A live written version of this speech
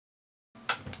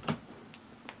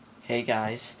Hey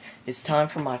guys, it's time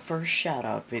for my first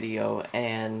shoutout video,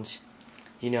 and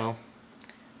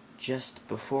just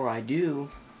before I do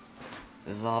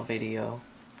the video,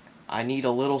 I need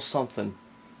a little something.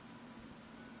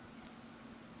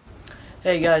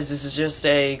 Hey guys, this is just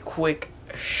a quick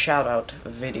shoutout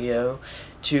video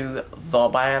to the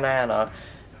Bennana,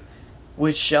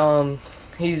 which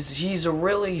he's a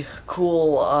really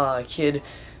cool kid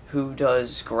who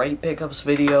does great pickups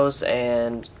videos,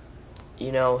 and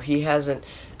he hasn't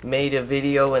made a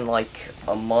video in like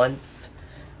a month,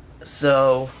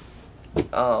 so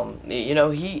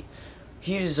he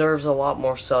deserves a lot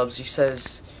more subs. He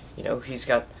says he's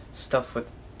got stuff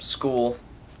with school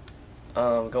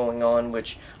going on,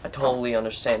 which I totally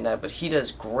understand that, but he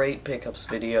does great pickups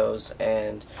videos,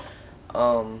 and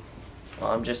I'm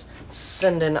just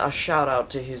sending a shout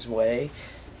out to his way.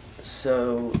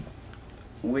 So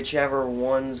whichever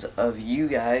ones of you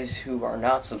guys who are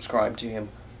not subscribed to him,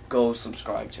 go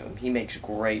subscribe to him. He makes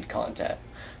great content.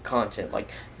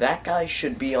 Like, that guy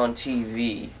should be on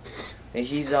TV.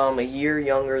 He's a year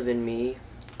younger than me.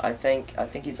 I think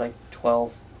he's like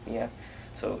 12. Yeah.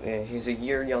 So yeah, he's a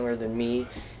year younger than me,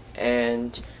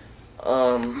 and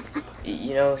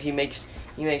he makes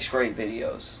great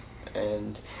videos,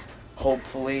 and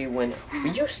hopefully will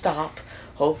you stop?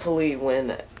 Hopefully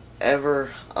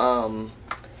whenever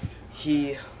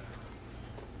he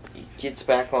gets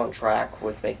back on track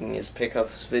with making his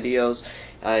pickups videos.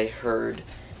 I heard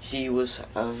he was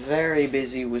very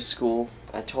busy with school.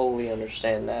 I totally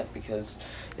understand that, because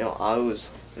I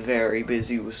was very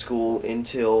busy with school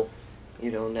until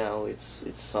now it's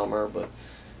summer. But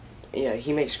yeah,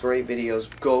 he makes great videos.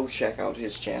 Go check out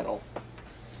his channel.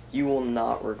 You will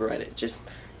not regret it. Just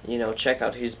check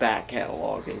out his back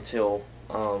catalog until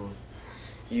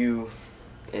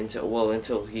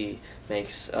until he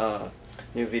makes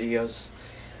new videos.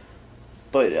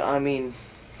 But I mean,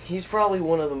 he's probably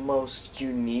one of the most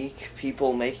unique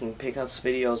people making pickups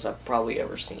videos I've probably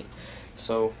ever seen.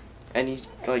 So, and he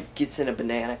like gets in a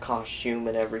banana costume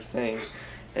and everything,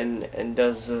 and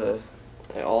does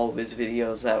all of his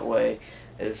videos that way,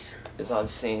 as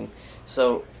I've seen.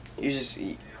 So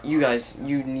you guys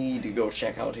need to go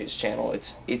check out his channel.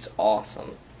 It's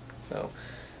awesome.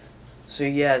 So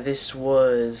yeah, this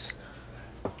was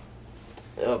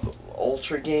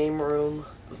Ultra Game Room,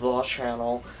 the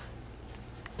channel,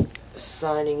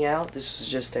 signing out. This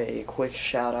is just a quick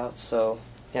shout out, so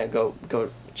yeah, go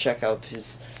check out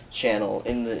his channel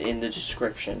in the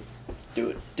description.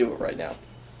 Do it right now.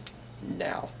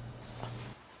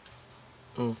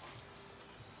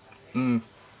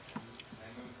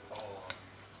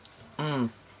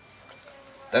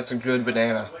 That's a good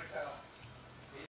banana.